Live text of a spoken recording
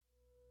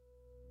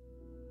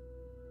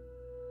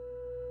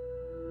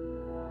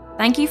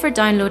Thank you for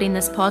downloading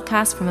this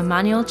podcast from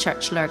Emmanuel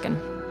Church Lurgan.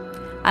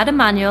 At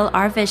Emmanuel,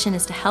 our vision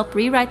is to help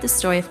rewrite the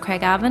story of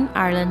Craigavon,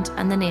 Ireland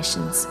and the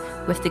nations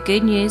with the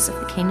good news of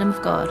the Kingdom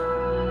of God.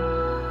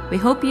 We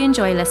hope you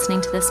enjoy listening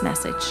to this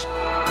message.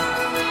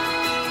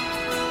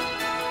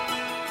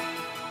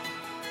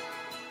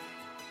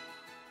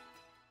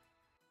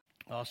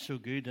 Oh, so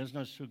good, isn't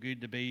it? So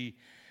good to be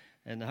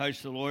in the house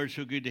of the Lord.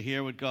 So good to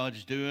hear what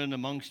God's doing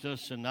amongst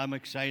us, and I'm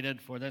excited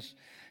for this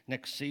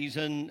next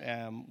season.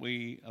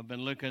 We have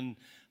been looking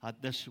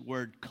at this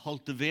word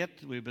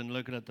cultivate. We've been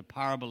looking at the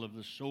parable of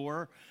the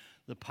sower.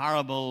 The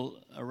parable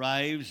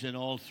arrives in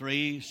all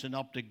three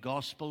synoptic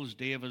gospels.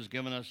 Dave has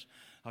given us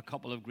a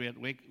couple of great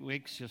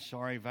weeks. Just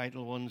sorry,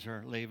 vital ones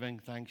are leaving.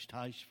 Thanks,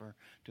 Tice, for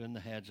doing the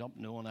heads up,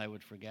 knowing I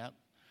would forget.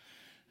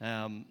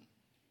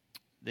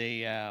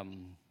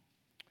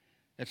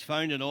 It's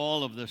found in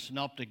all of the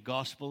synoptic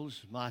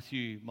gospels,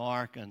 Matthew,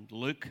 Mark, and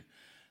Luke.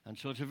 And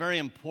so it's a very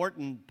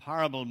important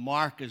parable.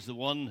 Mark is the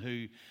one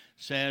who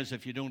says,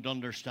 if you don't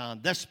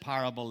understand this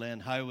parable, then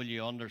how will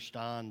you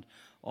understand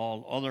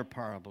all other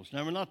parables?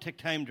 Now, we'll not take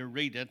time to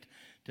read it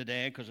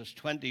today because it's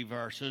 20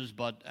 verses,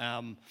 but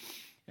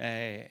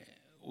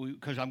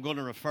because I'm going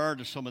to refer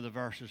to some of the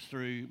verses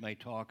through my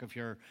talk. If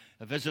you're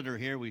a visitor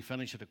here, we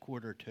finish at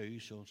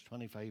 1:45, so it's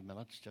 25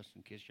 minutes, just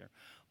in case you're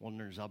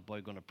wondering, is that boy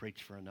going to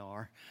preach for an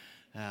hour?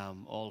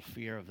 All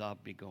fear of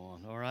that be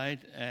gone, all right?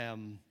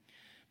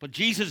 But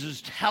Jesus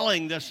is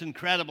telling this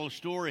incredible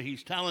story.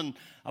 He's telling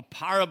a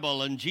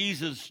parable, and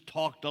Jesus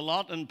talked a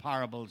lot in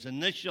parables.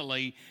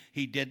 Initially,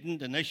 he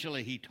didn't.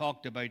 Initially, he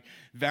talked about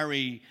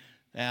very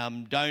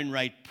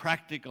downright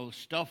practical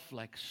stuff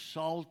like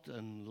salt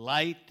and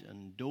light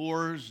and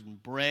doors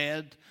and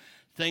bread,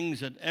 things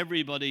that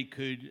everybody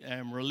could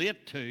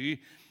relate to.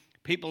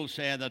 People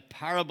say that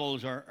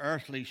parables are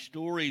earthly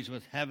stories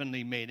with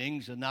heavenly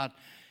meanings, and that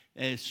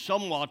is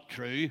somewhat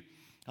true.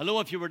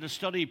 Although if you were to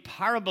study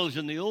parables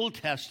in the Old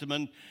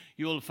Testament,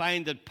 you will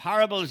find that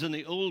parables in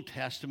the Old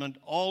Testament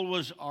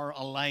always are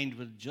aligned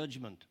with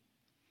judgment.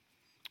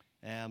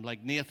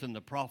 Like Nathan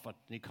the prophet,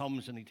 he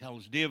comes and he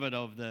tells David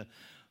of the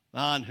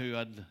man who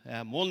had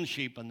one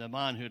sheep, and the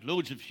man who had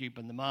loads of sheep,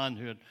 and the man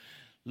who had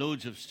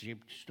loads of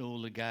sheep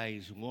stole the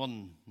guy's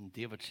one. And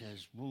David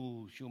says,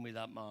 "Whoa, show me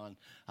that man,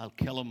 I'll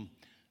kill him."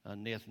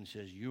 And Nathan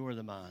says, "You're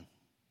the man."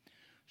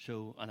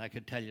 So, and I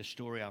could tell you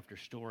story after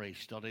story,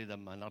 study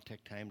them. I'll not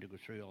take time to go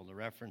through all the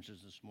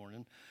references this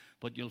morning.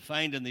 But you'll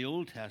find in the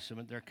Old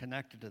Testament, they're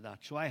connected to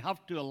that. So I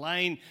have to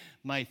align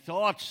my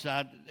thoughts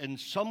that in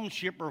some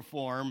shape or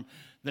form,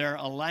 they're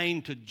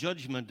aligned to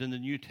judgment in the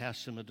New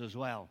Testament as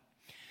well.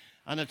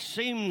 And it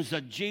seems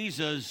that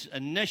Jesus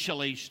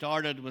initially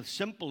started with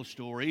simple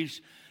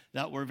stories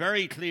that were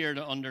very clear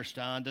to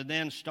understand. And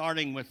then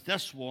starting with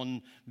this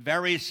one,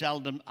 very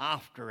seldom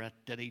after it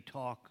did he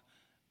talk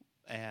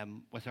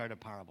without a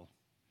parable.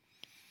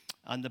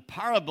 And the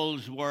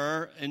parables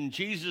were, in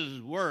Jesus'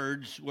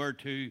 words, were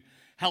to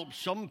help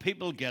some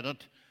people get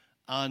it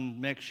and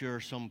make sure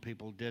some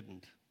people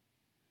didn't.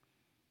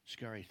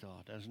 Scary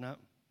thought, isn't it?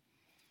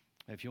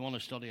 If you want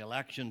to study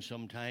election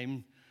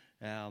sometime,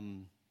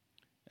 and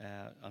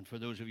for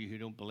those of you who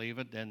don't believe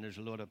it, then there's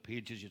a lot of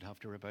pages you'd have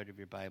to rip out of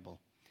your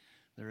Bible.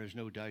 There is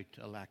no doubt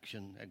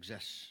election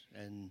exists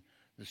in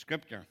the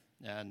Scripture.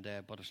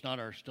 But it's not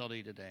our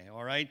study today,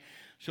 all right?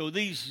 So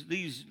the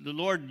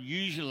Lord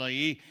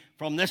usually,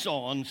 from this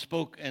on,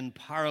 spoke in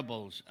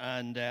parables.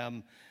 And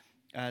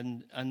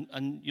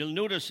you'll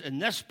notice in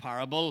this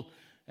parable,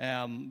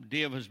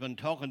 Dave has been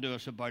talking to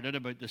us about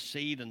the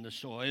seed and the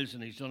soils,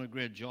 and he's done a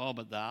great job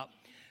at that.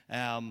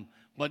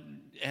 But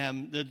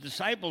the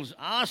disciples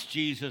asked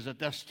Jesus at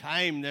this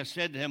time, they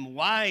said to him,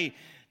 "Why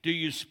do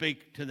you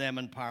speak to them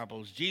in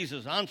parables?"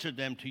 Jesus answered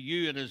them, "To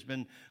you it has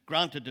been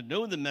granted to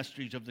know the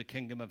mysteries of the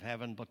kingdom of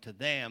heaven, but to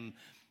them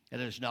it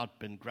has not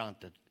been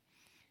granted."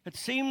 It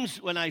seems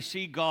when I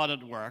see God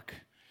at work,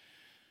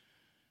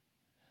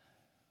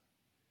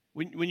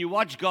 when you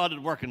watch God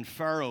at work in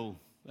Pharaoh,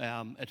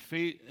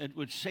 it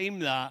would seem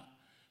that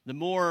the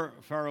more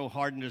Pharaoh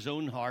hardened his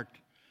own heart,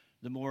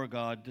 the more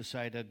God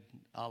decided,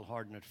 "I'll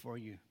harden it for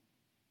you."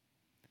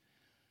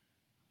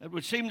 It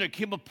would seem there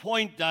came a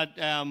point that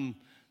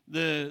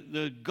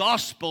the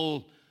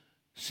gospel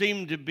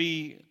seemed to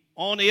be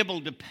unable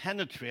to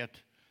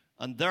penetrate,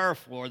 and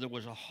therefore there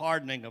was a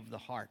hardening of the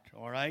heart,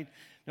 all right?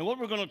 Now, what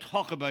we're going to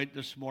talk about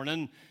this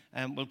morning,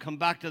 and we'll come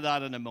back to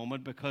that in a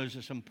moment because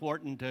it's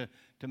important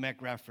to make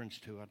reference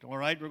to it, all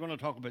right? We're going to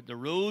talk about the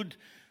road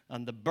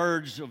and the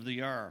birds of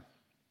the air.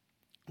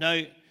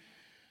 Now,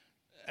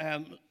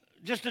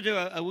 just to do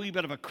a wee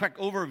bit of a quick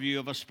overview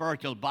of a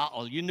spiritual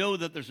battle, you know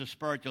that there's a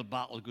spiritual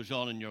battle that goes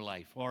on in your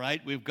life, all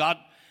right?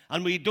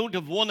 And we don't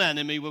have one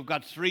enemy, we've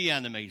got three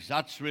enemies.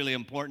 That's really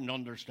important to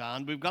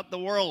understand. We've got the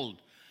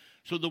world.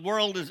 So the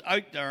world is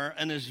out there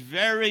and is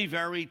very,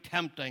 very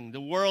tempting.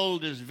 The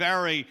world is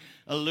very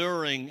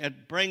alluring.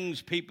 It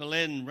brings people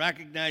in,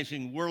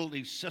 recognizing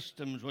worldly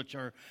systems which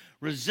are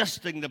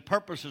resisting the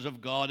purposes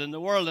of God in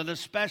the world, and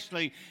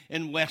especially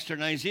in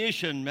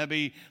westernization,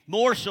 maybe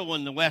more so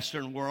in the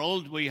Western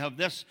world. We have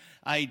this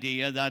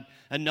idea that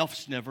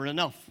enough's never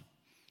enough.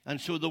 And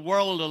so the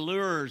world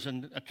allures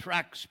and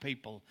attracts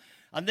people.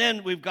 And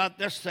then we've got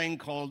this thing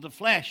called the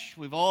flesh.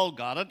 We've all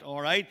got it, all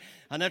right?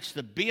 And it's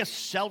the base,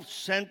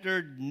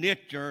 self-centered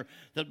nature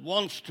that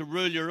wants to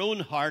rule your own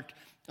heart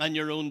and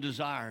your own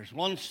desires.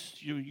 Once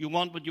you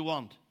want what you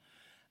want.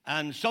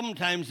 And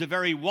sometimes the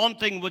very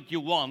wanting what you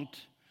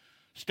want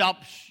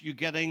stops you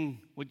getting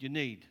what you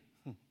need.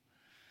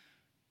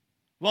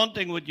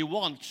 Wanting what you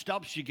want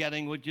stops you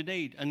getting what you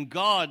need. And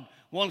God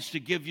wants to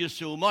give you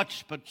so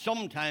much, but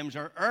sometimes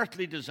our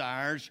earthly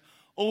desires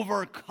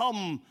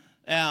overcome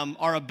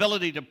our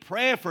ability to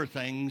pray for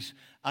things,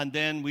 and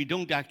then we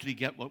don't actually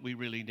get what we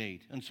really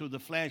need. And so the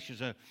flesh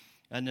is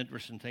an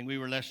interesting thing. We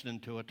were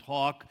listening to a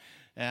talk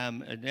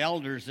at the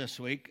elders this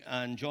week,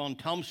 and John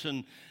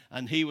Thompson,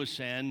 and he was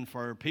saying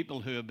for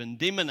people who have been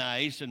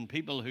demonized and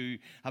people who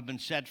have been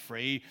set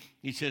free,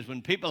 he says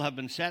when people have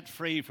been set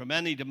free from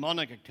any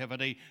demonic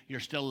activity, you're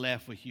still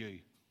left with you.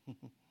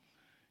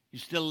 You're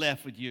still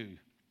left with you.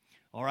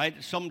 All right?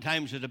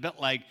 Sometimes it's a bit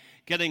like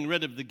getting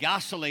rid of the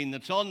gasoline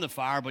that's on the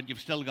fire, but you've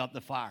still got the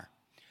fire.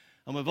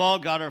 And we've all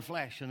got our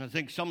flesh. And I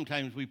think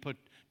sometimes we put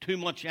too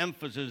much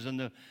emphasis on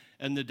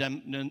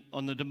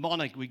the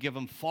demonic. We give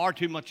them far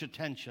too much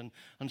attention.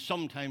 And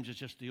sometimes it's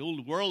just the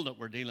old world that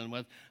we're dealing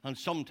with. And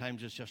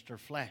sometimes it's just our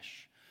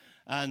flesh.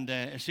 And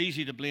it's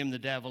easy to blame the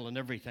devil and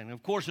everything.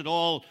 Of course, it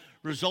all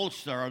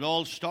results there. It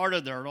all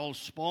started there. It all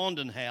spawned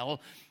in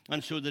hell.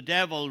 And so the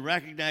devil,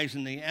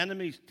 recognizing the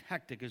enemy's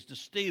tactic, is to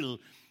steal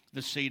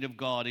the seed of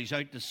God. He's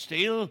out to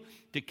steal,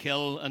 to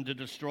kill, and to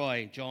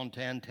destroy. John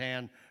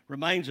 10:10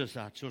 reminds us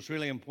that. So it's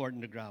really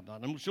important to grab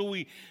that. And so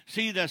we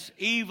see this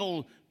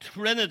evil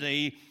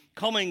trinity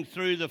coming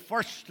through the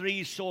first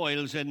three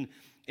soils in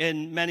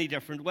many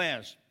different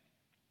ways.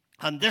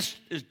 And this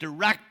is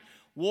direct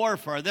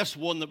warfare. This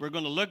one that we're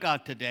going to look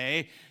at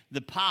today, the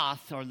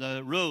path or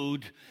the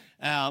road,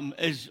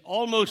 is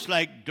almost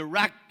like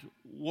direct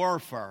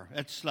warfare.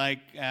 It's like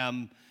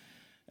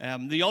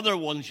the other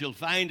ones you'll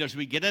find as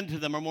we get into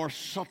them are more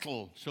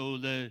subtle. So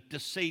the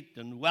deceit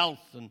and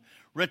wealth and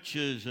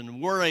riches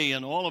and worry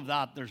and all of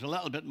that, there's a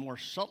little bit more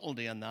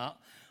subtlety in that.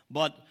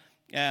 But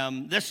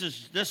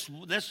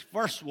this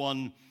first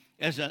one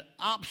is an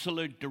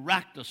absolute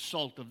direct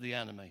assault of the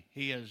enemy.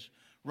 He is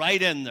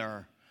right in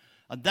there.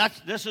 And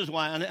this is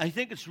why, and I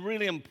think it's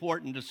really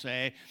important to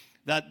say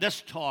that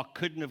this talk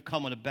couldn't have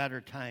come at a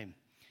better time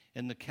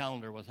in the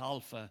calendar with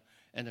Alpha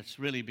in its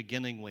really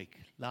beginning week.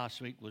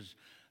 Last week was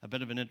a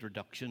bit of an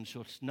introduction,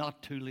 so it's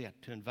not too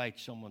late to invite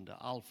someone to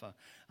Alpha.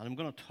 And I'm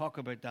going to talk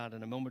about that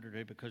in a moment or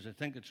two because I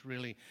think it's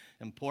really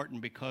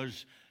important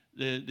because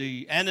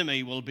the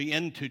enemy will be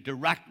into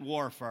direct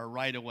warfare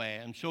right away.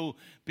 And so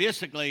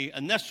basically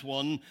in this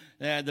one,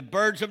 the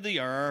birds of the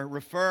air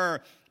refer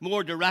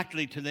more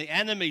directly to the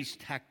enemy's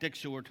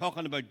tactics. So we're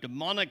talking about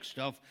demonic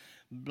stuff,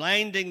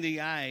 blinding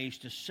the eyes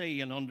to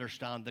see and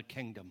understand the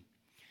kingdom.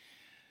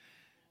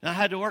 Now, I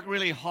had to work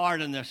really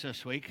hard on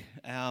this week.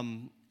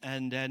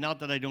 And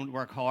not that I don't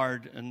work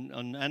hard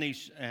on any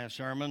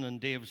sermon, and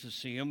Dave's the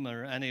same,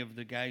 or any of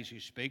the guys who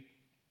speak.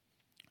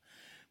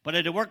 But I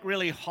had to work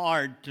really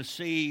hard to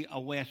see a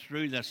way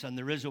through this, and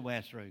there is a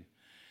way through.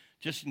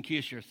 Just in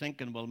case you're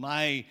thinking, well,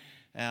 my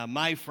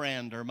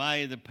friend or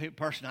the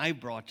person I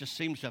brought just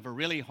seems to have a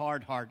really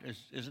hard heart.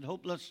 Is it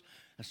hopeless?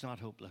 It's not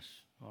hopeless,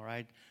 all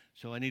right?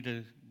 So I need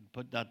to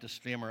put that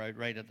disclaimer out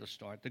right at the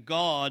start. The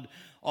God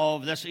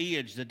of this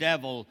age, the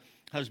devil,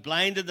 has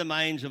blinded the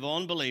minds of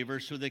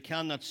unbelievers so they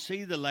cannot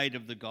see the light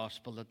of the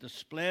gospel that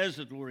displays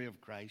the glory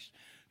of Christ,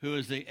 who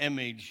is the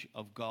image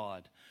of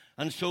God.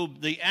 And so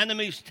the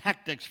enemy's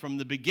tactics from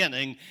the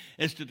beginning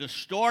is to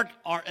distort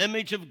our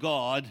image of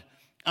God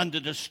and to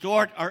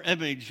distort our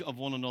image of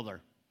one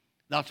another.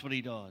 That's what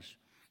he does.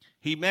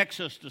 He makes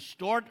us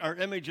distort our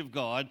image of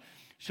God.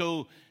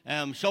 So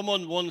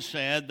someone once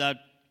said that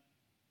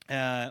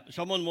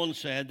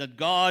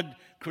God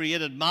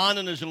created man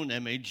in his own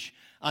image,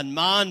 and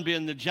man,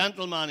 being the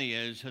gentleman he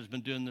is, has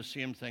been doing the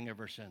same thing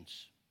ever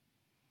since.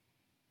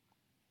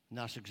 And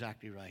that's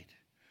exactly right.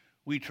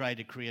 We try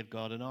to create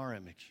God in our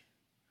image.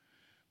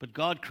 But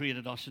God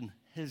created us in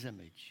his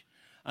image.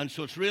 And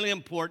so it's really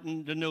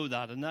important to know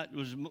that. And that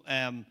was,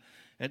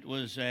 it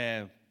was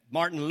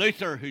Martin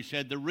Luther who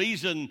said the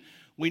reason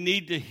we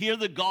need to hear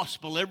the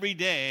gospel every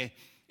day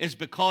is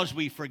because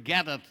we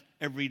forget it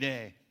every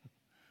day.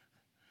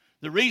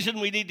 The reason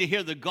we need to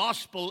hear the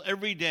gospel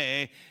every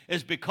day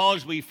is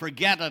because we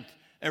forget it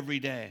every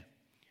day.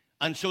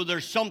 And so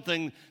there's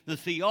something, the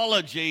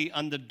theology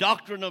and the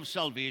doctrine of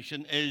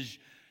salvation is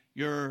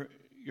you're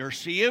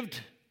saved,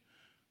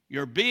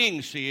 you're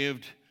being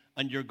saved,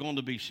 and you're going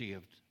to be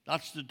saved.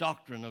 That's the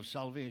doctrine of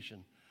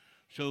salvation.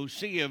 So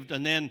saved,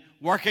 and then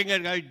working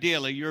it out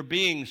daily, you're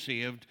being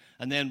saved,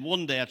 and then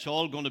one day it's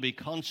all going to be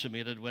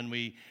consummated when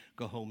we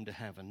go home to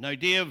heaven. Now,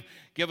 Dave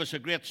gave us a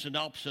great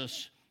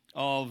synopsis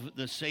of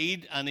the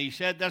seed, and he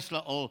said this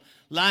little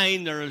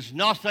line, there is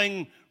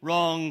nothing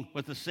wrong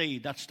with the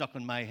seed. That stuck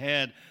in my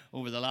head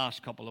over the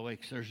last couple of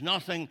weeks. There's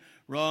nothing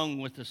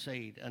wrong with the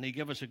seed. And he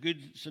gave us a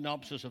good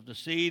synopsis of the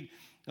seed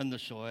and the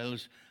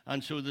soils.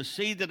 And so the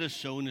seed that is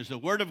sown is the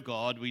Word of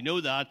God. We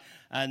know that.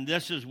 And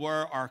this is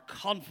where our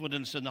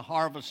confidence in the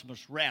harvest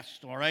must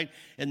rest, all right?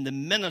 In the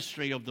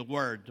ministry of the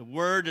Word. The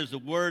Word is the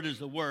Word is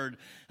the Word.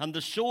 And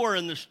the sower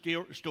in the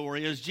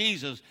story is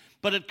Jesus.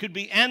 But it could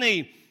be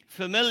any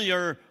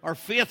familiar or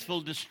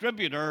faithful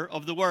distributor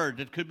of the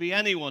Word. It could be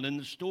anyone. In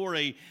the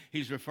story,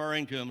 he's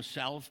referring to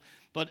himself.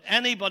 But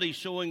anybody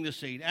sowing the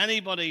seed,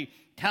 anybody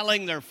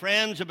telling their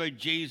friends about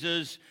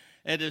Jesus,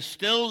 it is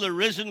still the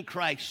risen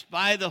Christ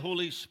by the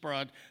Holy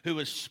Spirit who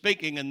is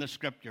speaking in the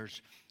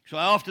Scriptures. So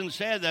I often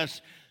say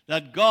this,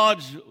 that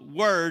God's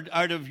Word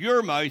out of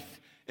your mouth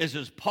is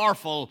as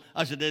powerful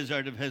as it is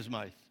out of His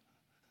mouth.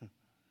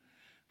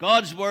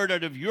 God's Word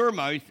out of your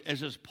mouth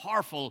is as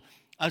powerful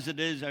as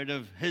it is out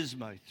of His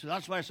mouth. So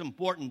that's why it's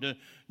important to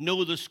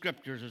know the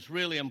Scriptures. It's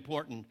really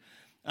important.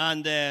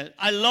 And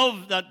I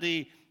love that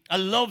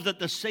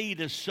the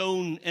seed is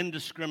sown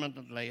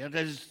indiscriminately. It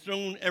is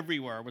sown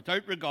everywhere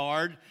without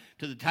regard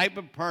to the type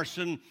of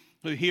person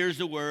who hears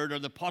the Word or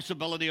the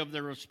possibility of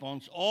their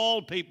response.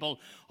 All people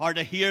are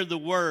to hear the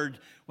Word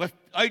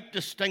without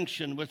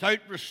distinction, without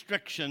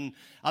restriction,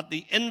 at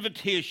the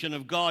invitation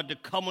of God to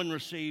come and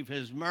receive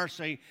His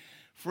mercy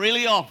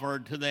freely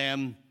offered to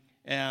them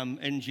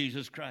in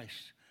Jesus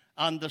Christ.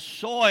 And the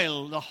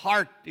soil, the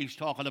heart he's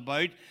talking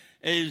about,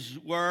 is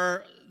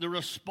where the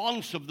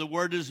response of the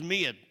Word is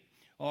made.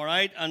 All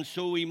right? And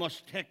so we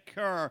must take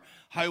care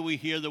how we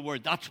hear the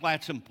Word. That's why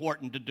it's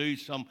important to do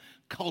some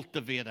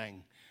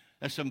cultivating.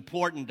 It's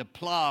important to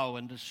plow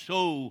and to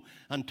sow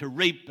and to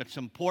reap. It's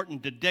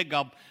important to dig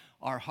up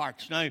our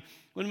hearts. Now,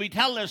 when we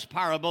tell this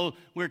parable,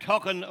 we're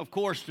talking, of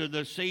course, to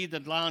the seed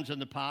that lands in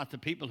the path, the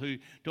people who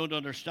don't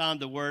understand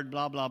the Word,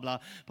 blah, blah, blah.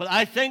 But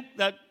I think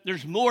that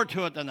there's more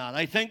to it than that.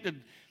 I think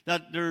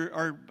that there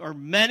are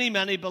many,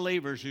 many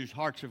believers whose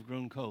hearts have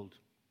grown cold.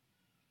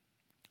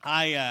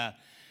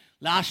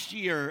 Last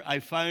year, I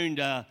found,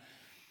 about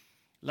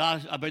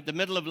the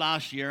middle of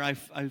last year, I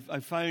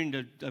found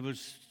that I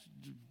was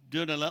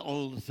doing a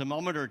little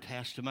thermometer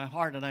test to my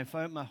heart, and I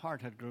found my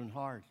heart had grown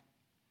hard.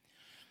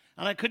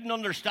 And I couldn't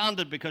understand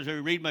it because I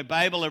read my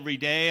Bible every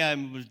day. I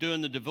was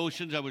doing the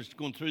devotions. I was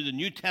going through the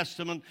New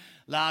Testament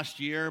last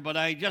year, but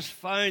I just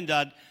found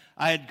that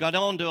I had got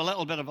on to a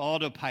little bit of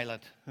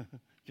autopilot. Did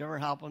it ever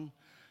happen?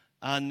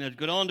 And I'd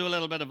got on to a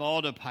little bit of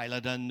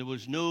autopilot, and there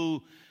was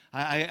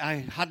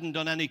I hadn't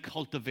done any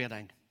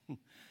cultivating.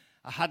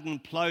 I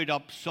hadn't plowed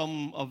up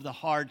some of the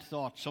hard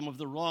thoughts, some of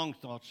the wrong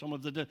thoughts, some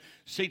of the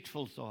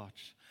deceitful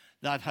thoughts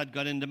that had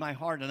got into my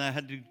heart. And I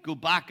had to go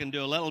back and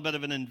do a little bit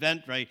of an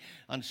inventory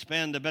and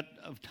spend a bit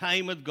of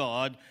time with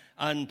God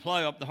and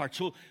plow up the heart.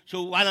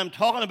 So while I'm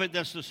talking about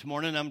this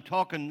morning, I'm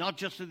talking not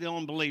just to the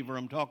unbeliever,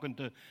 I'm talking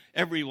to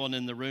everyone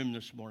in the room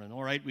this morning.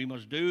 All right, we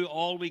must do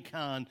all we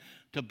can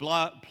to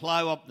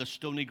plow up the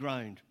stony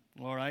ground.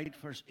 All right,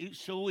 it's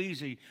so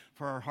easy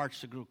for our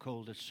hearts to grow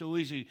cold. It's so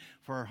easy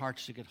for our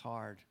hearts to get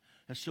hard.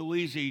 It's so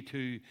easy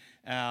to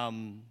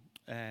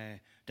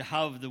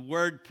have the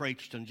Word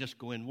preached and just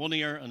go in one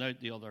ear and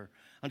out the other.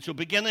 And so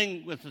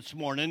beginning with this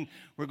morning,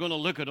 we're going to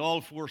look at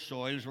all four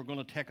soils. We're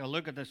going to take a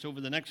look at this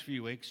over the next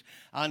few weeks.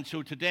 And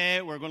so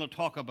today we're going to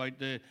talk about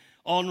the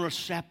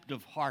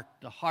unreceptive heart,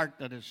 the heart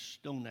that is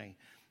stony.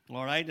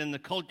 All right, in the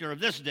culture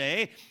of this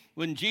day,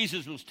 when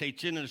Jesus was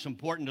teaching, and it's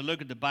important to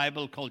look at the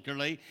Bible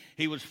culturally,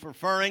 he was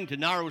referring to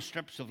narrow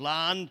strips of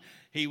land.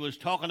 He was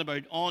talking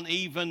about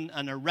uneven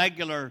and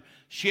irregular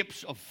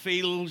shapes of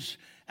fields,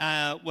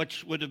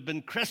 which would have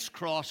been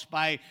crisscrossed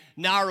by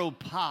narrow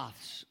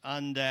paths.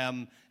 And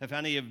if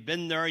any have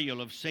been there, you'll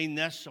have seen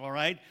this, all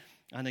right?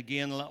 And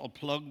again, a little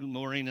plug,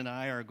 Maureen and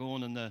I are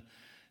going on the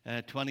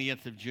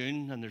 20th of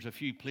June, and there's a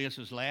few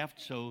places left.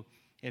 So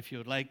if you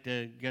would like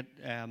to get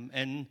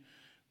in,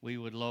 we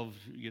would love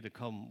you to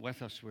come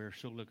with us. We're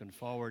so looking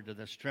forward to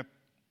this trip.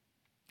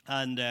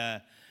 And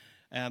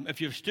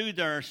if you've stood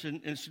there,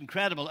 it's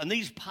incredible. And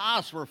these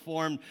paths were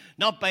formed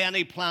not by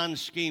any planned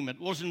scheme. It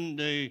wasn't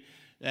the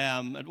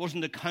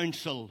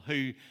council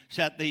who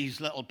set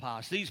these little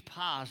paths. These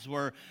paths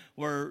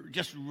were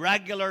just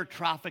regular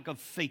traffic of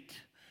feet.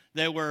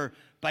 They were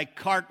by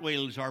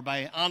cartwheels or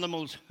by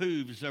animals'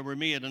 hooves that were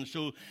made. And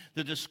so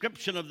the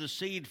description of the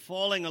seed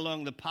falling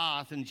along the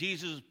path in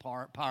Jesus'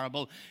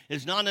 parable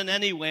is not in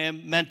any way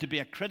meant to be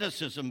a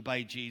criticism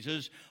by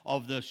Jesus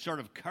of the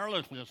sort of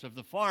carelessness of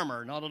the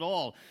farmer, not at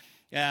all.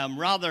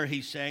 Rather,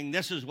 he's saying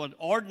this is what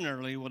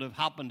ordinarily would have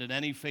happened in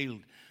any field.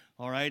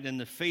 All right, in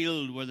the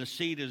field where the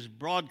seed is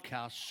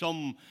broadcast,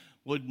 some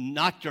would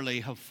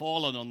naturally have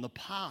fallen on the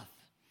path.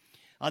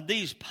 And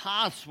these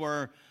paths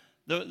were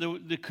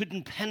they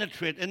couldn't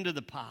penetrate into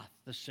the path,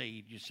 the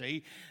seed, you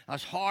see,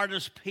 as hard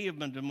as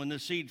pavement. And when the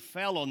seed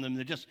fell on them,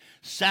 they just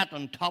sat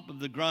on top of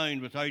the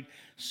ground without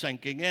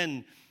sinking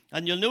in.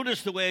 And you'll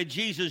notice the way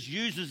Jesus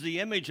uses the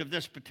image of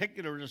this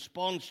particular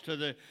response to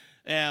the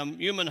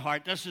human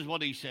heart. This is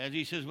what he says.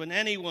 He says, when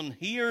anyone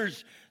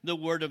hears the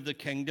word of the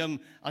kingdom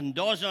and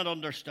does not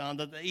understand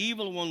that the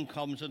evil one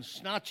comes and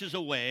snatches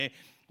away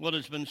what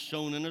has been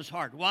sown in his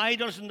heart. Why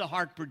doesn't the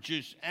heart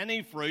produce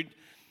any fruit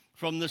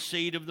from the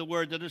seed of the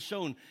word that is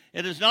sown?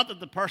 It is not that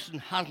the person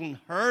hasn't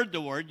heard the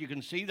word. You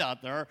can see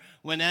that there.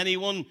 When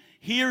anyone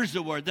hears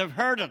the word, they've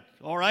heard it,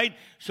 all right?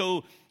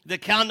 So they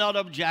cannot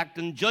object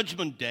in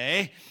Judgment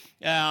Day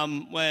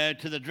to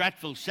the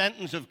dreadful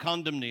sentence of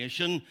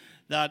condemnation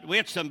that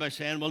waits them by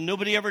saying, well,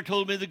 nobody ever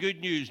told me the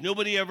good news.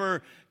 Nobody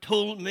ever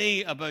told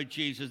me about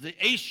Jesus. The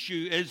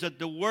issue is that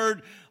the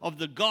word of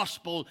the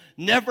gospel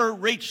never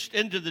reached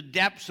into the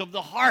depths of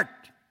the heart.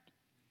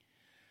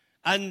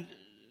 And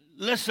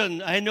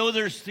listen, I know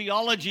there's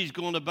theologies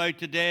going about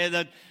today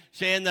that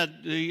saying that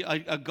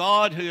a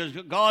God who is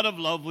a God of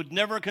love would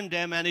never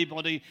condemn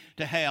anybody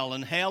to hell.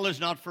 And hell is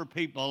not for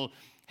people.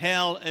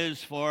 Hell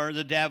is for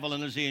the devil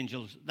and his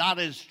angels. That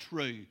is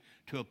true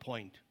to a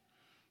point.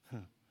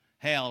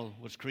 Hell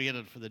was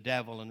created for the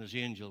devil and his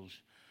angels,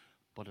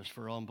 but it's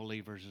for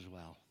unbelievers as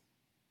well.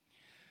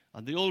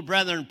 And the old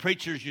brethren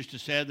preachers used to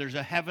say there's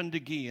a heaven to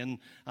gain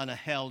and a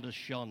hell to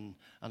shun,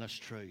 and it's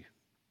true.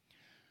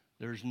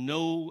 There's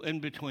no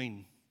in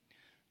between.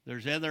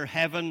 There's either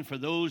heaven for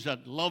those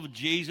that love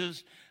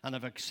Jesus and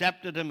have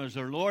accepted him as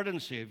their Lord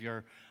and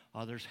Savior,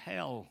 or there's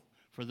hell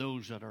for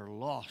those that are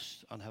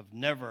lost and have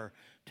never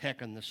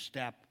taken the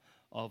step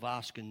of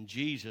asking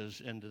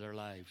Jesus into their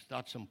lives.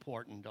 That's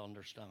important to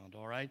understand,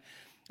 all right?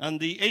 And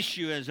the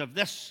issue is of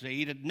this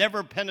seed, it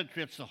never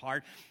penetrates the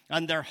heart,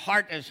 and their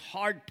heart is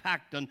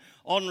hard-packed and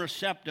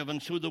unreceptive, and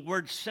so the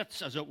word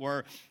sits, as it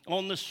were,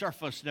 on the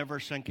surface, never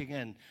sinking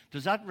in.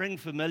 Does that ring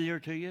familiar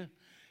to you?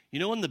 You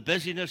know, in the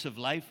busyness of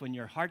life, when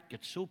your heart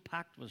gets so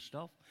packed with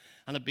stuff,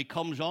 and it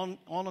becomes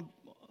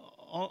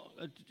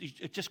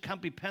it just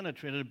can't be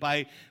penetrated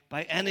by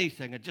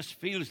anything. It just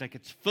feels like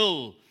it's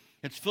full.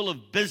 It's full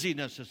of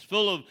busyness. It's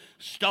full of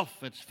stuff.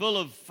 It's full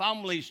of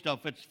family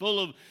stuff. It's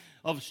full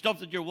of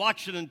stuff that you're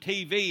watching on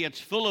TV. It's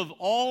full of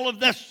all of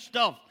this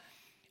stuff.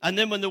 And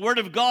then when the Word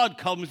of God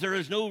comes, there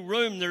is no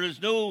room. There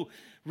is no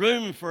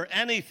room for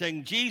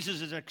anything.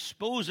 Jesus is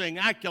exposing,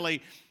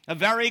 actually, a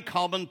very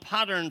common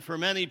pattern for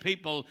many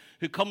people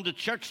who come to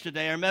church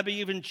today or maybe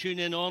even tune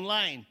in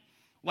online.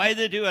 Why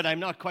they do it, I'm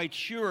not quite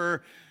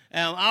sure.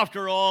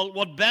 After all,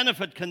 what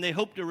benefit can they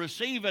hope to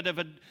receive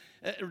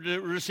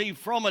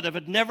from it if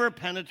it never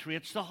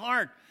penetrates the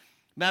heart?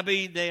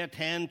 Maybe they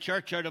attend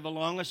church out of a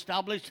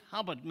long-established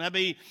habit.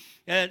 Maybe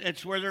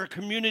it's where their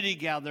community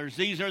gathers.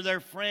 These are their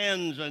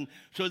friends, and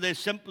so they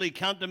simply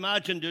can't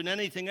imagine doing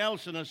anything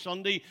else on a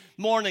Sunday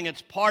morning.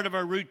 It's part of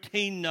a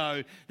routine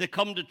now. They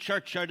come to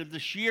church out of the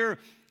sheer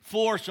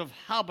force of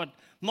habit.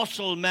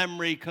 Muscle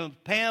memory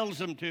compels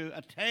them to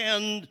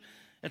attend.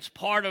 It's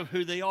part of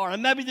who they are.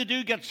 And maybe they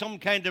do get some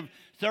kind of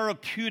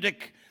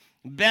therapeutic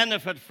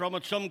benefit from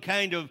it, some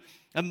kind of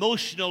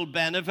emotional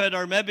benefit,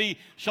 or maybe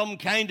some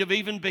kind of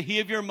even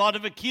behavior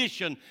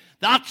modification.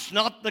 That's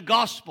not the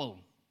gospel.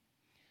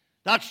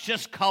 That's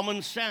just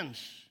common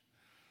sense.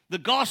 The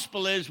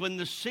gospel is when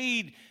the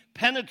seed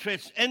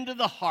penetrates into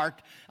the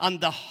heart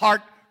and the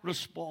heart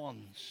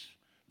responds.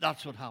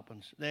 That's what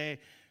happens.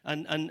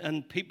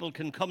 And people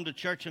can come to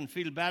church and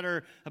feel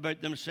better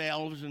about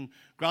themselves and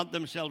grant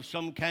themselves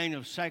some kind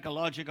of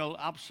psychological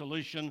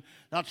absolution.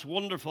 That's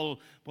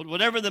wonderful. But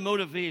whatever the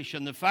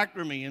motivation, the fact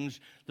remains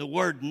the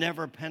word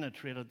never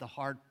penetrated the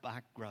heart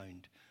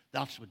background.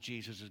 That's what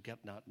Jesus is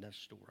getting at in this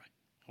story.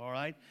 All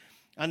right?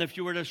 And if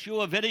you were to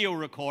show a video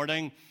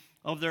recording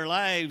of their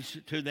lives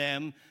to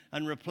them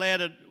and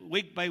replayed it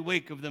week by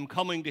week of them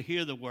coming to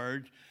hear the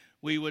word,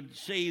 we would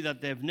see that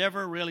they've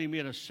never really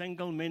made a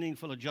single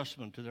meaningful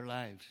adjustment to their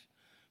lives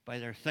by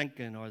their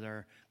thinking or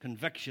their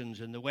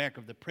convictions in the wake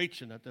of the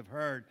preaching that they've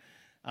heard.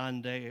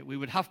 And we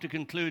would have to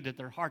conclude that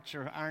their hearts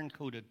are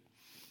iron-coated.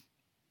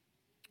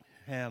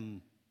 As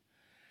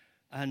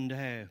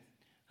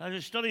I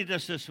studied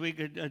this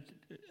week,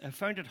 I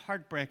found it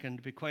heartbreaking,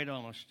 to be quite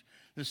honest.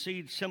 The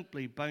seed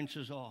simply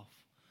bounces off.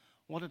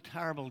 What a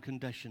terrible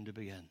condition to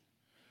be in.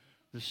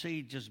 The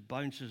seed just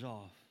bounces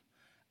off.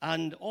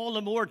 And all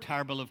the more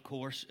terrible, of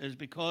course, is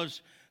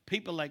because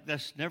people like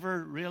this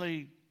never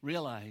really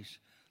realize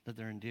that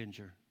they're in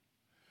danger.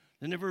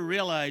 They never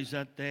realize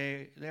that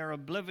they're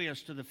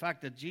oblivious to the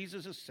fact that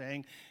Jesus is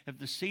saying, if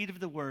the seed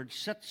of the word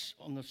sits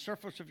on the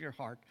surface of your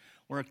heart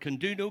where it can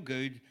do no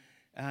good,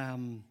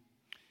 that's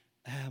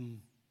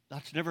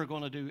never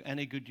going to do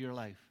any good to your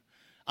life.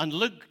 And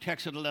Luke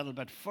takes it a little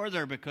bit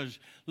further, because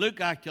Luke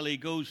actually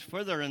goes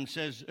further and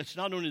says it's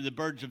not only the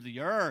birds of the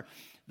air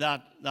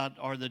that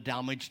are the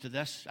damage to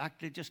this.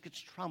 Actually, it just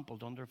gets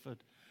trampled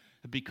underfoot.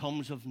 It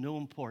becomes of no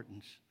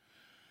importance.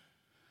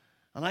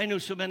 And I know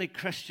so many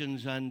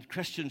Christians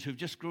who've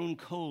just grown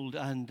cold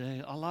and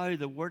allow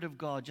the Word of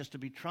God just to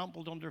be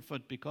trampled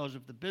underfoot because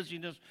of the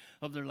busyness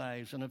of their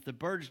lives. And if the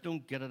birds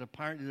don't get it,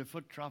 apparently the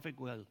foot traffic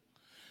will.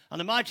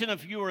 And imagine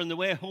if you were on the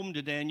way home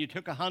today and you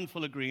took a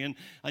handful of grain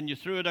and you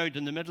threw it out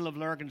in the middle of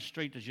Lurgan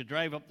Street as you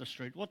drive up the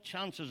street. What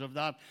chances of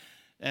that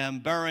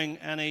bearing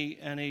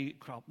any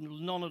crop?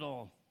 None at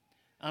all.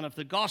 And if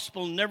the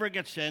gospel never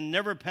gets in,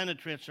 never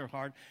penetrates our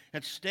heart,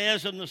 it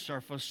stays on the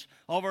surface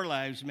of our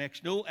lives,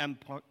 makes no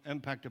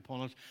impact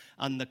upon us,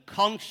 and the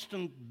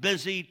constant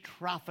busy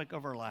traffic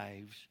of our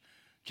lives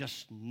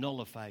just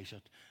nullifies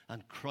it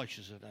and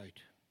crushes it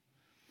out.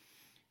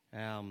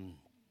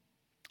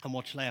 And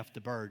what's left,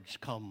 the birds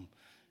come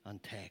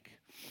and take.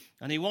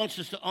 And he wants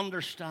us to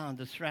understand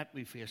the threat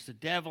we face. The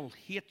devil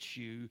hates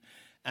you,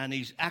 and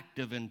he's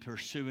active in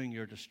pursuing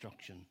your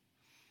destruction.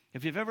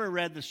 If you've ever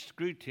read the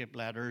Screwtape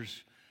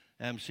Letters,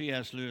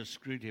 C.S. Lewis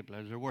Screwtape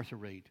Letters, they're worth a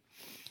read.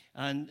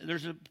 And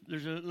there's a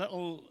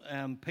little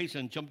piece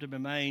that jumped in my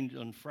mind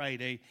on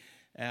Friday,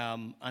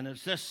 and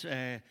it's this.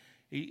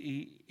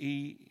 In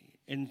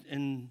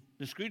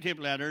the Screwtape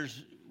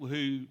Letters,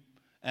 who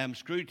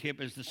Screwtape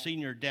is the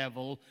senior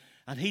devil,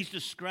 and he's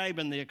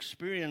describing the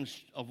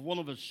experience of one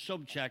of his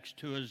subjects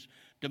to his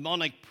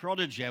demonic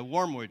protege,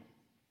 Wormwood.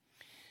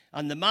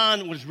 And the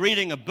man was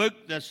reading a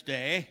book this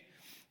day,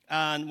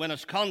 and when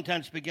its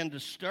contents begin to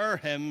stir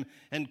him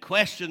in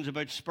questions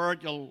about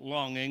spiritual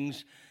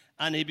longings,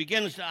 and he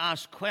begins to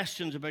ask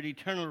questions about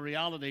eternal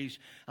realities,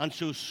 and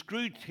so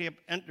Screwtape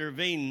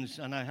intervenes,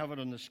 and I have it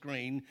on the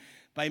screen,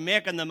 by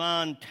making the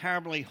man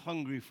terribly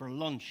hungry for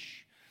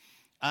lunch.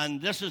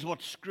 And this is what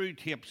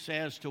Screwtape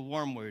says to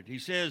Wormwood. He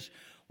says,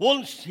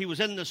 "Once he was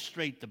in the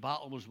street, the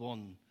battle was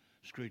won,"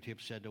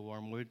 Screwtape said to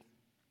Wormwood.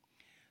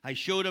 "I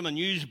showed him a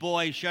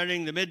newsboy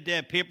shouting the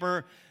midday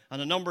paper,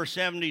 and a number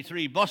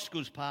 73 bus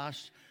goes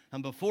past,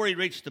 and before he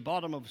reached the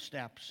bottom of the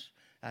steps,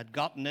 I'd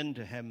gotten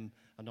into him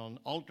an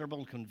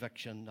unalterable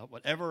conviction that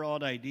whatever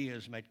odd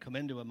ideas might come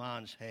into a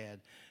man's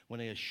head when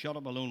he is shut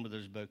up alone with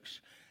his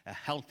books, a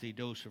healthy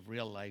dose of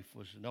real life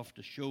was enough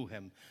to show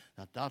him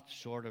that that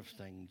sort of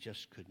thing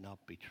just could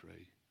not be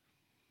true."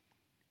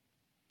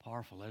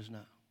 Powerful, isn't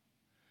it?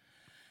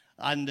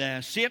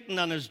 And Satan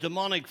and his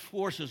demonic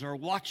forces are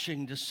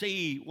watching to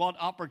see what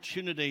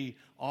opportunity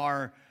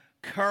or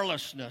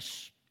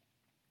carelessness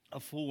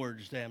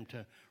affords them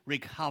to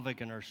wreak havoc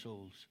in our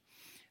souls.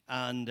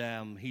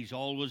 And he's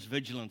always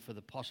vigilant for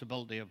the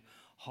possibility of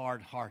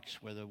hard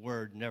hearts where the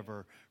word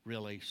never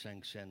really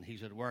sinks in.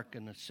 He's at work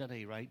in the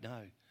city right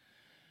now.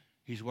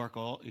 He's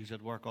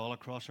at work all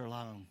across our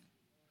land.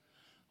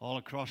 All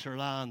across our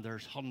land,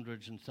 there's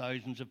hundreds and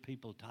thousands of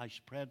people.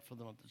 Tash prayed for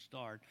them at the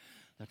start,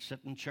 that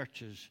sit in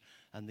churches,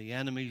 and the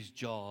enemy's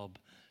job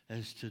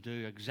is to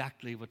do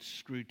exactly what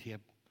Screwtape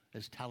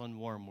is telling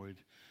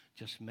Wormwood.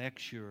 Just make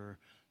sure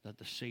that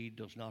the seed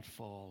does not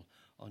fall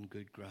on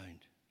good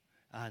ground.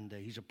 And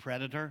he's a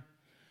predator.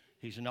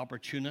 He's an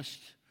opportunist.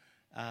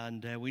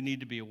 And we need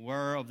to be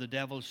aware of the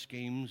devil's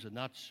schemes, and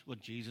that's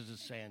what Jesus is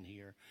saying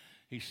here.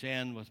 He's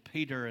saying with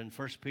Peter in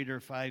 1 Peter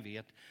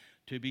 5:8,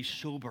 to be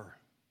sober.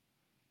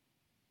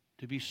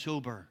 To be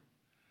sober.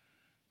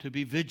 To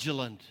be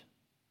vigilant.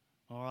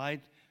 All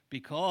right?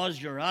 Because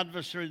your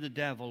adversary, the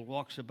devil,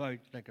 walks about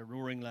like a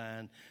roaring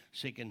lion,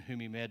 seeking whom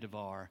he may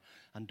devour.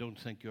 And don't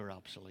think you're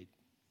obsolete.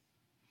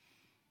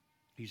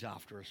 He's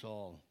after us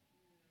all.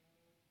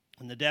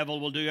 And the devil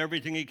will do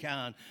everything he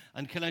can.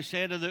 And can I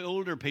say to the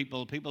older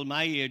people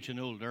my age and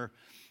older,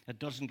 it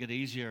doesn't get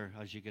easier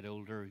as you get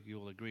older.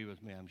 You'll agree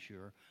with me, I'm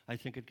sure. I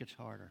think it gets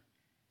harder.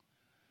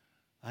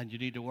 And you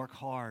need to work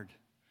hard,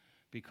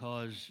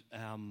 because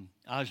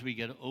as we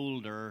get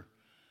older,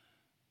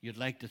 you'd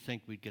like to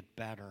think we'd get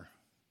better.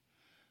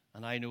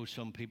 And I know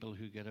some people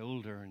who get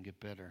older and get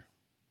better.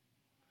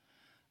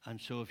 And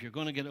so if you're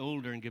going to get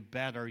older and get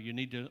better, you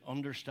need to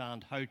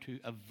understand how to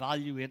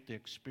evaluate the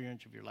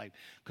experience of your life.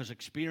 Because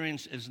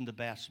experience isn't the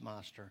best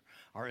master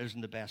or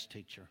isn't the best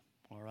teacher.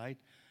 All right?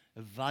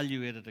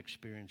 Evaluated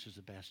experience is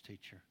the best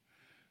teacher.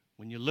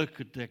 When you look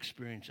at the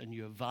experience and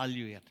you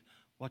evaluate,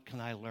 what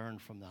can I learn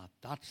from that?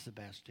 That's the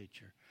best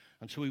teacher.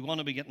 And so we want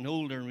to be getting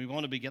older and we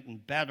want to be getting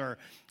better.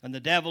 And the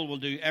devil will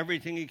do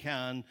everything he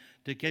can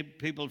to keep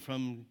people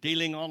from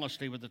dealing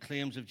honestly with the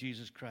claims of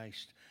Jesus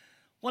Christ.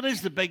 What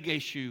is the big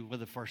issue with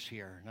the first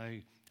here? Now,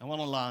 I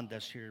want to land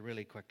this here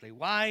really quickly.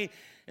 Why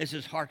is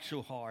his heart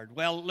so hard?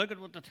 Well, look at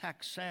what the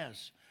text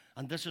says.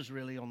 And this is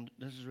really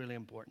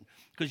important.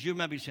 Because you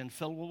may be saying,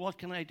 Phil, well, what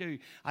can I do?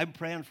 I'm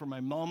praying for my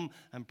mum.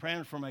 I'm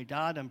praying for my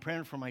dad. I'm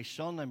praying for my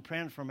son. I'm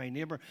praying for my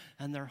neighbor.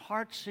 And their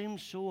heart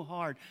seems so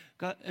hard.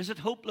 God, is it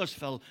hopeless,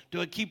 Phil?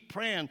 Do I keep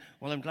praying?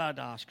 Well, I'm glad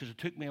to ask, because it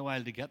took me a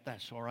while to get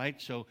this, all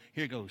right? So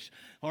here goes.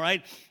 All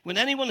right? When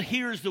anyone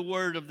hears the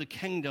word of the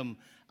kingdom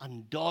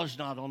and does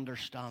not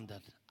understand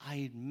it,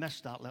 I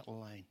missed that little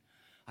line.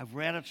 I've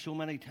read it so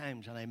many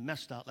times, and I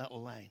missed that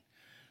little line.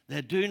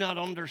 They do not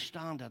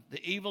understand it.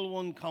 The evil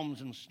one comes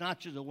and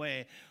snatches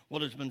away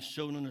what has been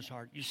sown in his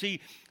heart. You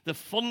see, the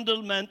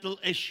fundamental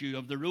issue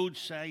of the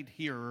roadside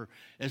hearer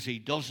is he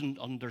doesn't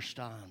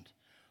understand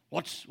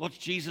What's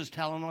Jesus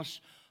telling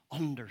us?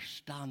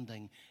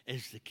 Understanding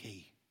is the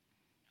key.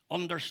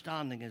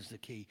 Understanding is the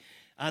key.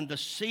 And the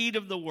seed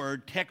of the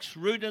word takes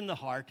root in the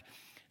heart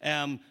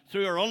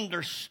through our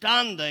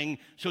understanding.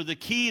 So the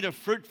key to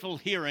fruitful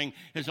hearing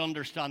is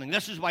understanding.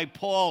 This is why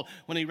Paul,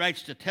 when he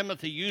writes to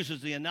Timothy,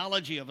 uses the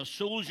analogy of a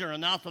soldier,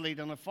 an athlete,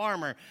 and a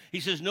farmer.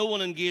 He says, no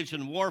one engaged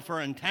in warfare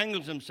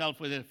entangles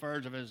himself with the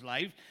affairs of his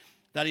life,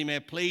 that he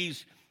may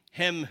please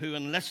him who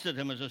enlisted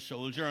him as a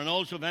soldier. And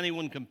also, if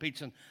anyone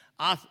competes in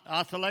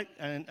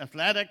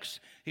athletics,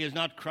 he is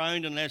not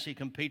crowned unless he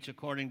competes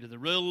according to the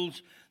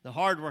rules. The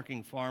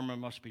hard-working farmer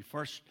must be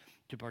first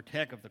to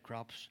partake of the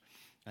crops.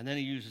 And then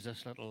he uses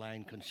this little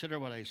line, consider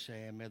what I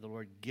say, and may the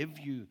Lord give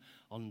you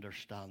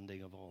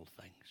understanding of all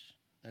things.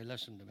 Now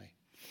listen to me.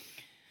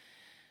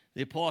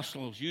 The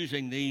apostles,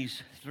 using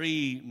these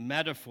three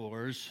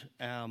metaphors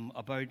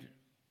about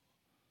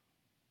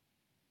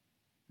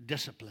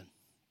discipline.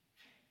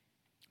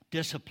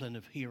 Discipline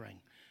of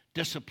hearing,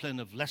 discipline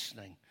of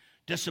listening,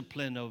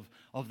 discipline of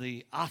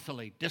the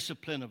athlete,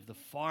 discipline of the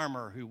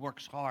farmer who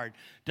works hard,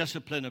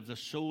 discipline of the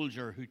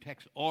soldier who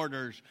takes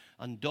orders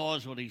and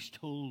does what he's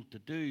told to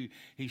do.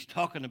 He's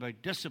talking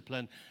about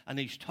discipline, and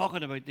he's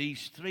talking about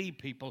these three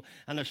people,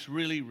 and it's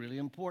really, really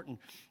important.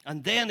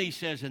 And then he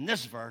says in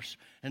this verse,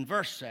 in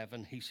verse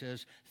 7, he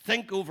says,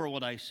 think over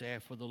what I say,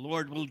 for the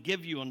Lord will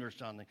give you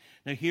understanding.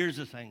 Now here's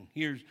the thing.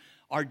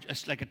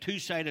 It's like a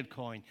two-sided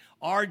coin.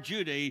 Our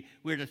duty,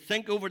 we're to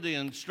think over the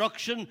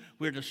instruction,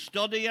 we're to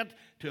study it,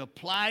 to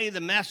apply the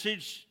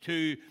message,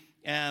 to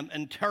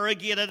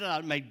interrogate it,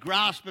 that it might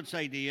grasp its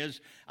ideas.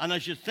 And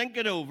as you think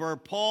it over,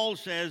 Paul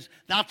says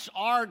that's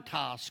our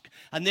task.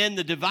 And then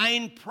the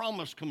divine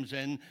promise comes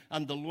in,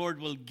 and the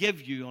Lord will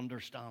give you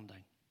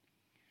understanding.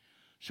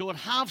 So at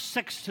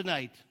 6:30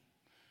 tonight,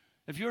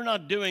 if you're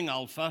not doing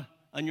Alpha,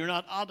 and you're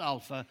not at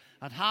Alpha,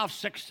 at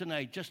 6:30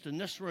 tonight, just in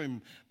this room,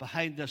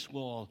 behind this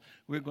wall,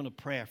 we're going to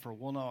pray for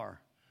 1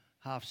 hour,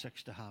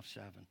 6:30 to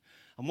 7:30.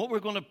 And what we're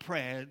going to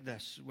pray,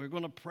 we're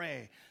going to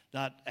pray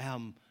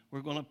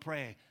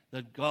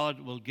that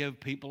God will give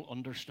people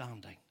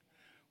understanding.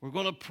 We're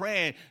going to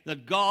pray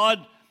that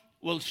God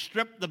will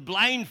strip the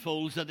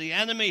blindfolds that the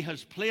enemy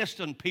has placed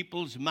on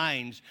people's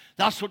minds.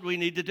 That's what we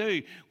need to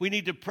do. We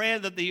need to pray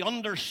that the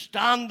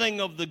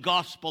understanding of the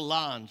gospel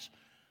lands.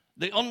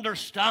 The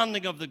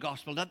understanding of the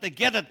gospel, that they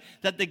get it,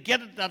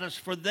 that is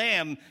for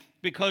them,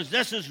 because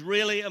this is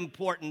really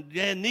important.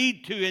 They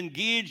need to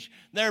engage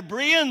their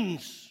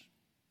brains.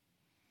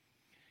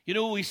 You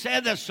know, we say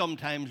this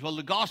sometimes, well,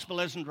 the gospel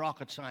isn't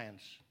rocket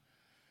science.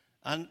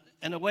 And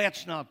in a way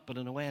it's not, but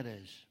in a way it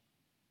is.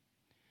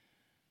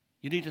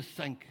 You need to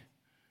think.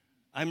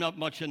 I'm not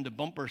much into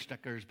bumper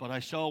stickers, but I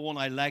saw one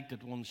I liked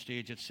at one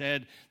stage. It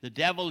said, the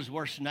devil's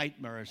worst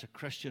nightmare is a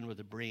Christian with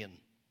a brain.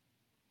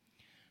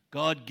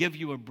 God give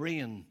you a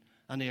brain,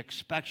 and he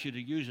expects you to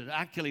use it.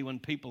 Actually, when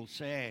people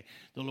say,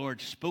 the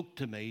Lord spoke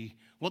to me,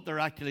 what they're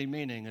actually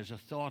meaning is a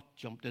thought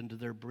jumped into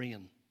their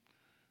brain.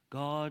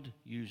 God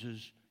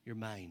uses your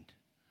mind.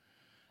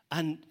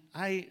 And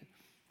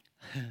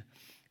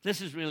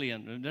this is really,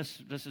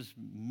 this is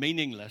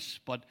meaningless,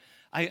 but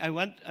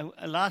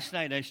last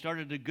night I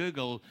started to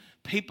Google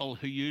people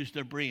who use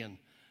their brain.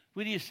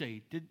 What do you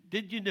say?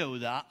 Did you know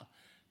that?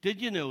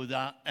 Did you know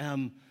that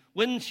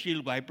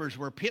windshield wipers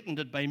were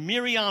patented by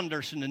Mary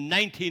Anderson in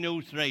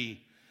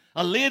 1903,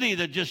 a lady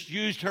that just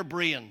used her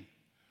brain?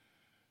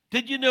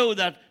 Did you know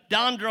that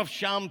dandruff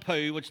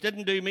shampoo, which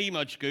didn't do me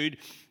much good,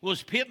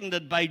 was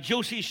patented by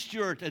Josie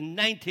Stewart in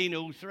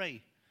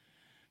 1903?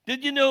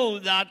 Did you know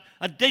that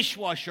a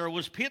dishwasher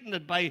was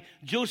patented by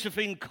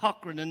Josephine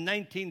Cochran in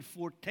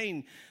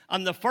 1914,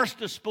 and the first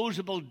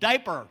disposable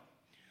diaper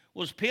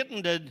was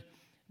patented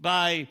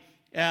by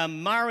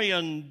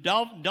Marion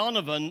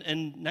Donovan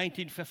in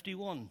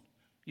 1951.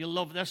 You'll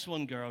love this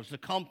one, girls. The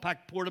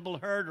compact portable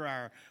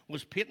hairdryer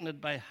was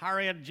patented by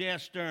Harriet J.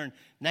 Stern,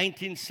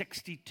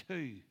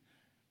 1962.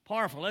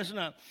 Powerful, isn't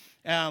it?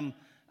 I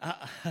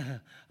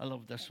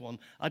love this one.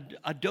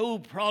 A dough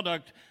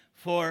product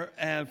for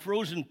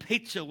frozen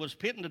pizza was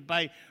patented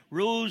by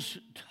Rose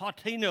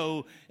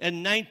Totino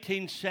in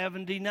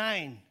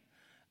 1979.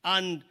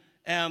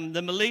 And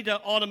the Melita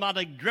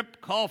automatic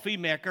drip coffee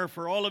maker,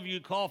 for all of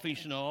you coffee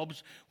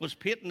snobs, was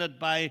patented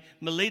by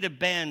Melita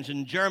Benz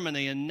in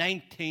Germany in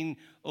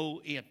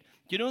 1908.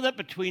 Do you know that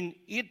between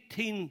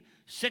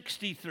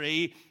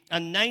 1863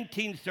 and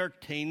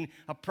 1913,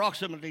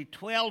 approximately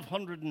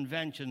 1,200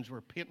 inventions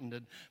were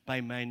patented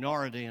by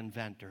minority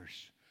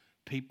inventors?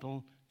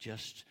 People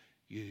just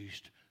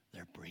used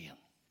their brain.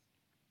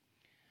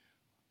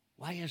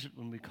 Why is it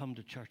when we come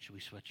to church we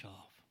switch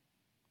off?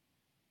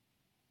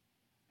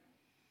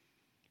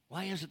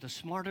 Why is it the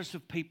smartest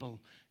of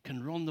people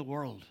can run the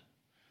world?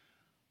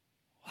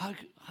 How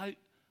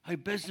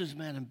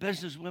businessmen and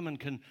businesswomen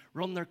can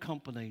run their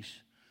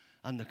companies,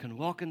 and they can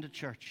walk into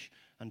church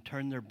and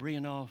turn their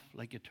brain off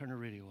like you turn a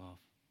radio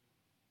off?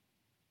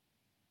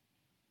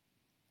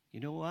 You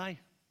know why?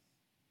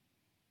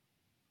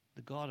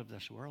 The god of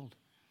this world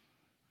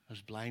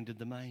has blinded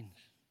the minds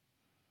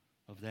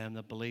of them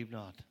that believe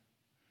not.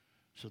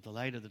 so the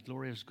light of the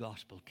glorious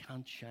gospel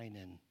can't shine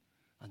in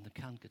and they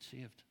can't get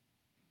saved.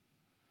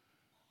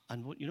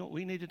 And what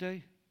we need to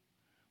do?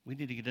 We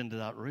need to get into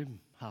that room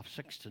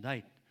 6:30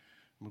 tonight.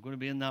 And we're going to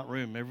be in that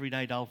room every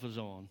night Alpha's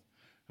on.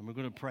 And we're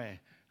going to pray.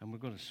 And we're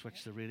going to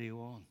switch the radio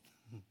on.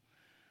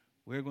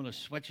 We're going to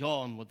switch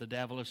on what the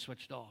devil has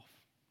switched off.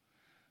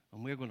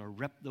 And we're going to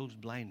rip those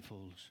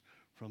blindfolds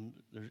from,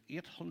 there's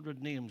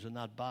 800 names in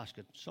that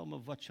basket, some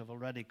of which have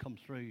already come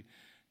through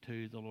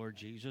to the Lord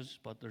Jesus,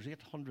 but there's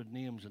 800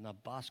 names in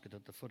that basket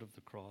at the foot of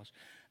the cross.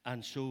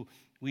 And so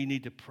we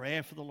need to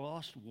pray for the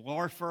lost.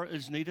 Warfare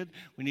is needed.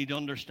 We need to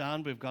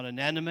understand we've got an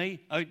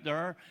enemy out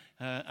there,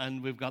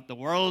 and we've got the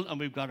world, and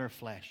we've got our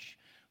flesh.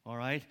 All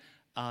right?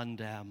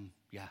 And,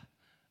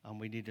 and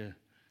we need to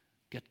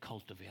get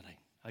cultivating.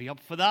 Are you up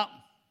for that?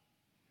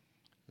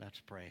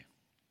 Let's pray.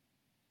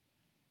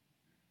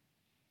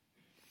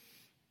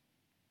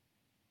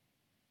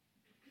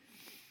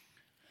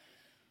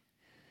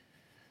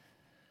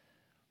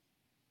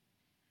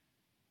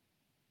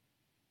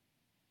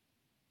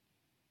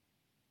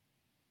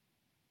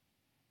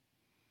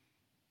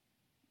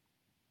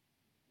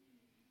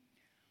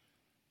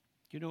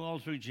 You know, all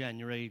through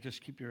January,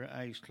 just keep your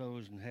eyes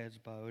closed and heads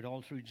bowed.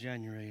 All through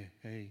January,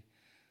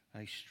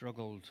 I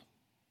struggled.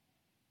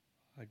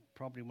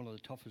 Probably one of the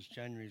toughest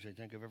Januaries I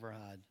think I've ever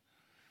had.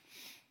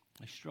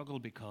 I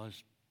struggled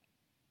because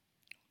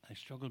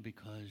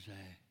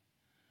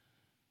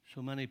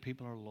so many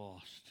people are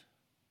lost.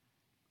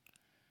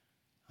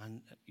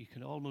 And you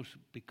can almost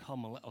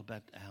become a little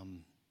bit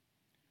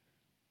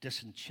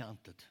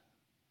disenchanted.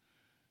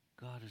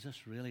 God, is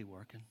this really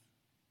working?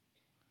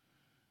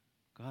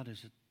 God,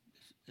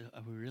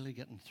 are we really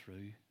getting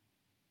through?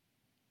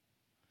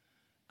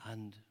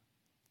 And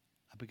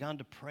I began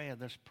to pray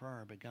this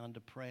prayer. I began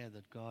to pray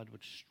that God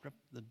would strip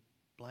the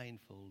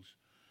blindfolds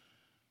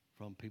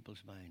from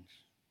people's minds.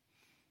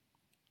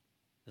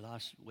 The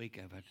last week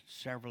I've had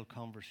several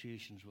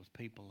conversations with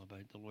people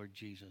about the Lord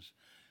Jesus,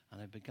 and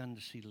I began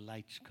to see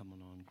lights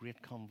coming on,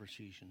 great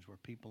conversations where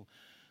people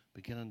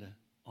beginning to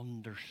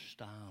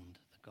understand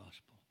the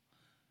gospel,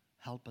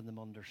 helping them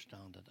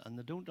understand it. And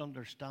they don't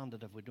understand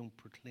it if we don't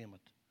proclaim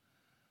it.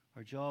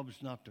 Our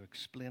job's not to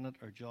explain it,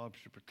 our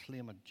job's to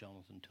proclaim it,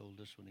 Jonathan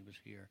told us when he was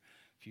here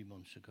a few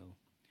months ago.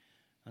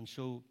 And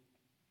so,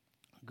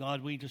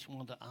 God, we just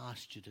want to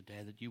ask you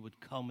today that you would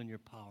come in your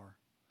power.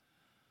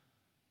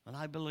 And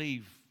I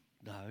believe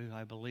that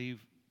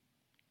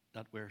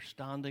we're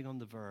standing on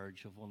the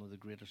verge of one of the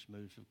greatest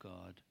moves of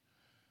God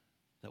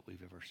that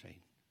we've ever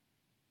seen.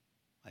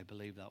 I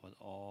believe that with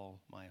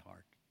all my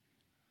heart.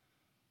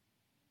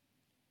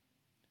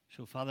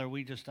 So, Father,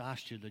 we just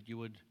ask you that you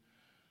would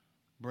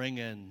bring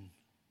in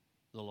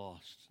the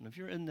lost. And if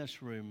you're in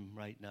this room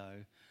right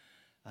now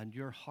and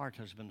your heart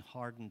has been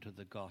hardened to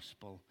the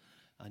gospel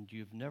and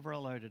you've never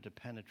allowed it to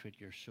penetrate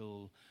your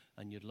soul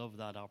and you'd love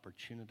that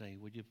opportunity,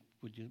 would you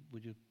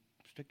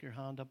stick your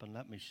hand up and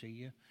let me see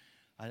you?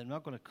 I'm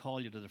not going to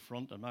call you to the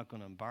front. I'm not going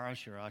to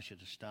embarrass you or ask you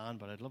to stand,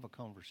 but I'd love a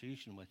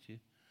conversation with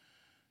you.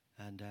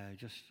 And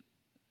just,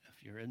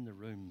 if you're in the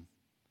room,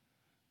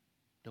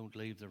 don't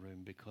leave the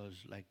room,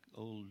 because like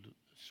old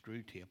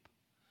screw tape,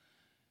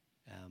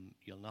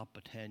 you'll not be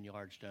 10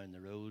 yards down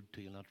the road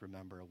till you'll not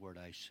remember a word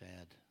I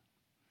said,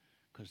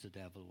 because the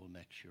devil will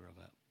make sure of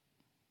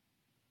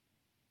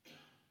it.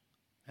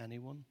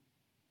 Anyone?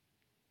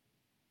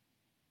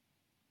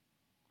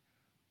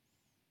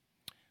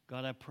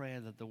 God, I pray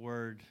that the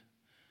word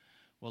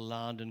will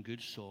land in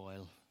good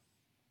soil.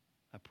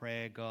 I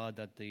pray, God,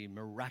 that the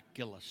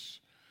miraculous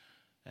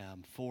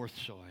fourth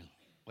soil,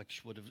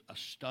 which would have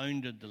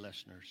astounded the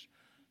listeners,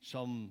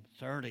 some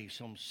 30,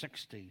 some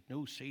 60.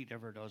 No seed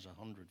ever does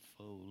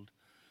 100-fold.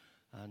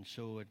 And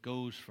so it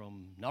goes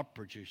from not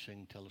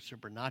producing till a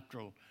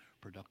supernatural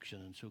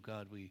production. And so,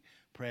 God, we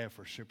pray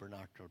for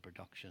supernatural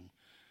production.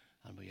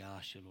 And we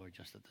ask you, Lord,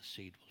 just that the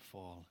seed will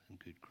fall in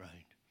good ground.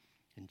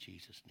 In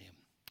Jesus' name.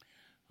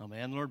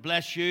 Amen. Lord,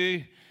 bless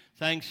you.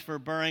 Thanks for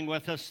bearing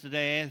with us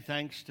today.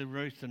 Thanks to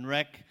Ruth and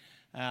Rick.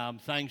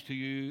 Thanks to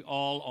you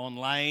all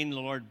online. The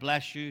Lord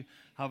bless you.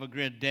 Have a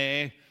great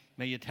day.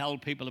 May you tell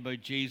people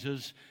about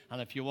Jesus.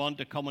 And if you want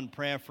to come and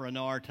pray for an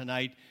hour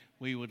tonight,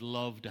 we would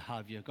love to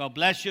have you. God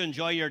bless you.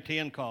 Enjoy your tea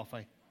and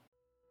coffee.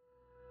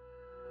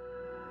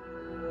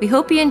 We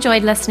hope you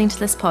enjoyed listening to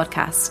this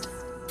podcast.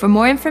 For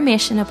more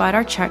information about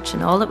our church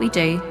and all that we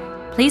do,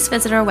 please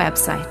visit our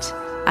website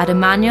at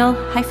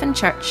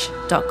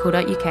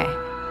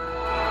emmanuel-church.co.uk.